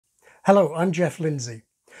Hello, I'm Jeff Lindsay.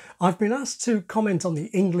 I've been asked to comment on the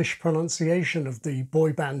English pronunciation of the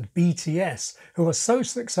boy band BTS, who are so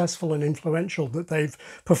successful and influential that they've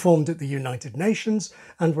performed at the United Nations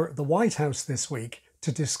and were at the White House this week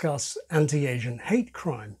to discuss anti-Asian hate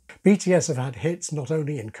crime. BTS have had hits not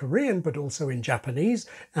only in Korean but also in Japanese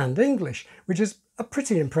and English, which is a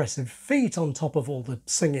pretty impressive feat on top of all the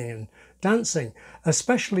singing and dancing,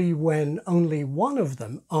 especially when only one of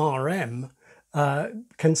them, RM,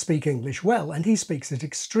 can speak English well, and he speaks it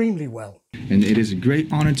extremely well. And it is a great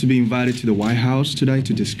honor to be invited to the White House today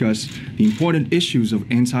to discuss the important issues of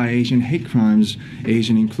anti-Asian hate crimes,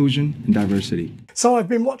 Asian inclusion and diversity. So I've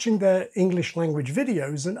been watching their English language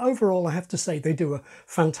videos, and overall I have to say they do a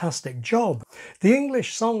fantastic job. The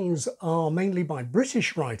English songs are mainly by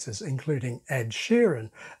British writers, including Ed Sheeran,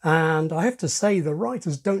 and I have to say the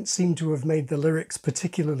writers don't seem to have made the lyrics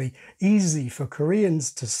particularly easy for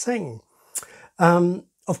Koreans to sing.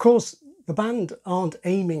 Of course, the band aren't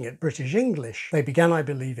aiming at British English. They began, I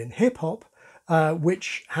believe, in hip-hop,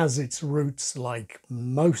 which has its roots, like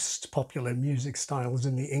most popular music styles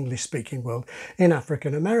in the English-speaking world, in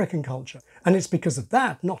African-American culture. And it's because of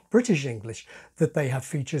that, not British English, that they have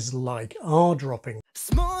features like R-dropping.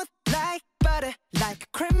 Smooth like butter, like a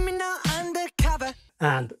criminal undercover.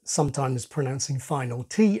 And sometimes pronouncing final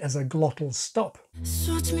T as a glottal stop.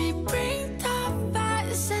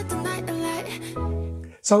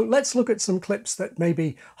 So let's look at some clips that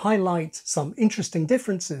maybe highlight some interesting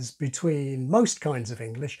differences between most kinds of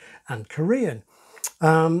English and Korean.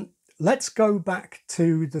 Let's go back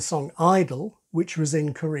to the song Idol, which was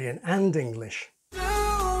in Korean and English.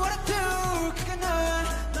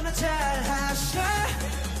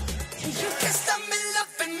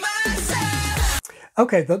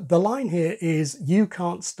 Okay, the line here is, "You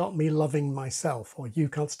can't stop me loving myself," or "You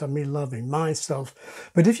can't stop me loving myself."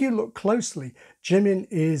 But if you look closely, Jimin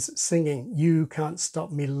is singing, "You can't stop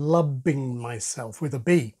me lubbing myself," with a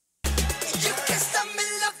B. You can't stop me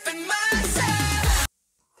loving myself.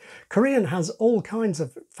 Korean has all kinds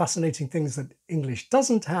of fascinating things that English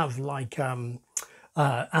doesn't have, like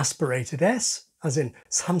aspirated S, as in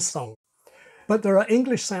Samsung. But there are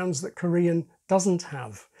English sounds that Korean doesn't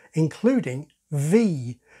have, including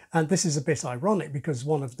V, and this is a bit ironic because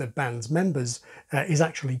one of the band's members is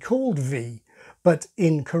actually called V, but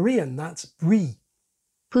in Korean that's V.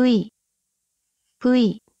 V.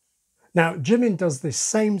 Now Jimin does this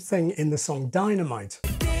same thing in the song Dynamite.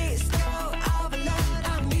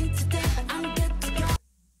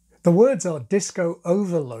 The words are disco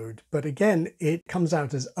overload, but again it comes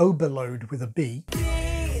out as overload with a B.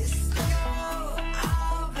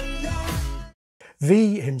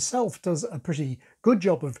 V himself does a pretty good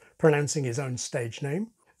job of pronouncing his own stage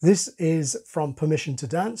name. This is from Permission to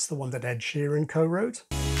Dance, the one that Ed Sheeran co-wrote.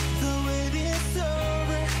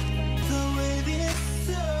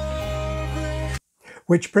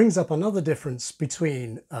 Which brings up another difference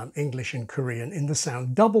between English and Korean in the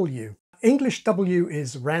sound W. English W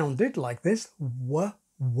is rounded like this, w,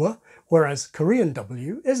 whereas Korean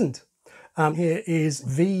W isn't. Here is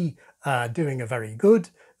V doing a very good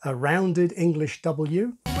rounded English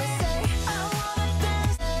W.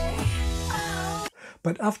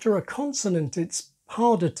 But after a consonant it's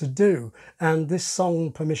harder to do, and this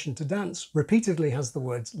song Permission to Dance repeatedly has the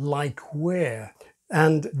words like where,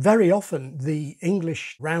 and very often the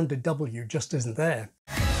English rounded W just isn't there.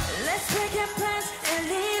 Let's break our plans and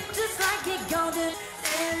live just like it golden,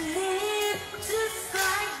 and live just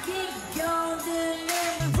like it golden,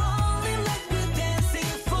 and rolling like we're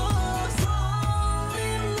dancing fools,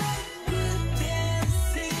 rolling like we're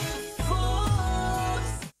dancing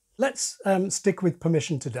fools. Let's stick with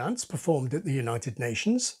Permission to Dance, performed at the United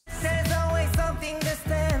Nations. There's always something that's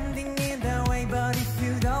standing in the way, but if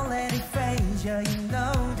you don't let it phase you, you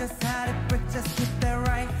know just how to break, just keep the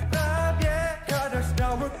right love, yeah, 'cause there's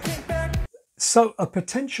no looking back. So a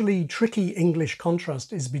potentially tricky English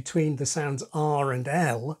contrast is between the sounds R and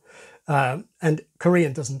L, and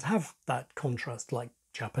Korean doesn't have that contrast like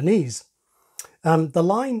Japanese. The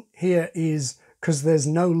line here is, "'cause there's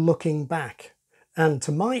no looking back," and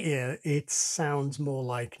to my ear it sounds more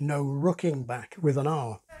like "no rooking back" with an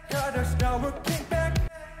R. 'Cause there's no looking back,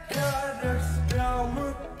 'cause there's no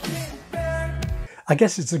looking back. I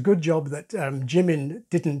guess it's a good job that Jimin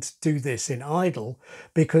didn't do this in Idol,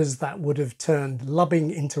 because that would have turned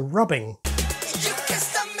lubbing into rubbing. You can't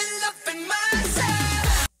stop me loving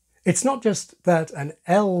myself. It's not just that an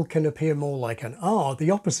L can appear more like an R,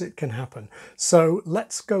 the opposite can happen. So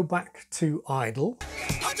let's go back to Idol.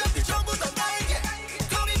 어차피 전부 다 나에게,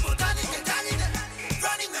 돈이 못 다니게 다니네.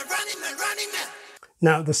 Running man, running man, running man.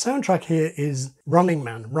 Now, the soundtrack here is Running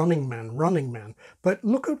Man, Running Man, Running Man, but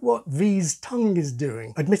look at what V's tongue is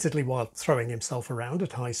doing, admittedly while throwing himself around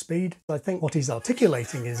at high speed. I think what he's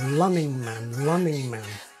articulating is Lunning Man, Lunning Man.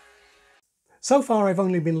 So far, I've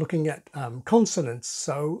only been looking at consonants,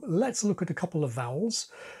 so let's look at a couple of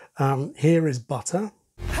vowels. Here is butter.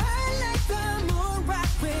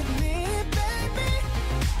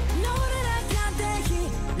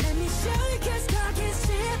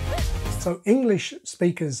 So English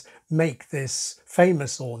speakers make this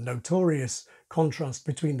famous or notorious contrast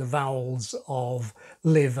between the vowels of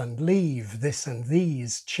live and leave, this and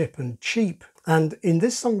these, chip and cheap. And in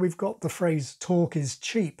this song we've got the phrase talk is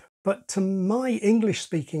cheap. But to my English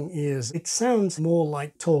speaking ears, it sounds more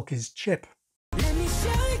like talk is chip.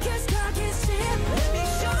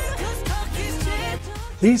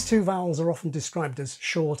 These two vowels are often described as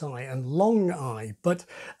short I and long I, but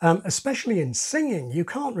especially in singing, you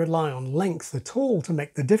can't rely on length at all to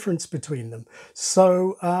make the difference between them.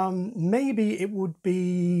 So maybe it would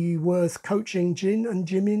be worth coaching Jin and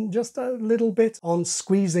Jimin just a little bit on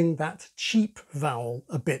squeezing that cheap vowel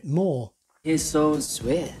a bit more. He's so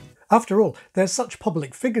sweet. After all, they're such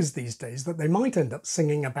public figures these days that they might end up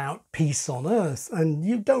singing about peace on earth, and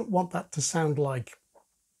you don't want that to sound like,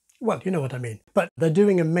 well, you know what I mean. But they're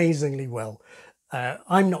doing amazingly well.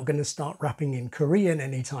 I'm not going to start rapping in Korean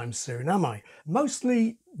anytime soon, am I?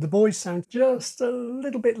 Mostly the boys sound just a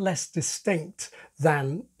little bit less distinct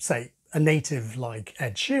than, say, a native like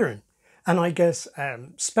Ed Sheeran. And I guess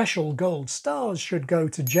special gold stars should go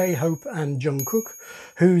to J-Hope and Jungkook,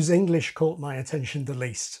 whose English caught my attention the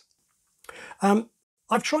least.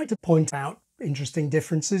 I've tried to point out interesting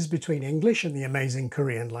differences between English and the amazing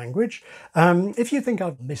Korean language. If you think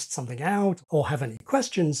I've missed something out or have any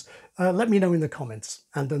questions, let me know in the comments.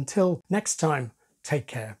 And until next time, take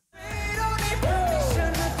care.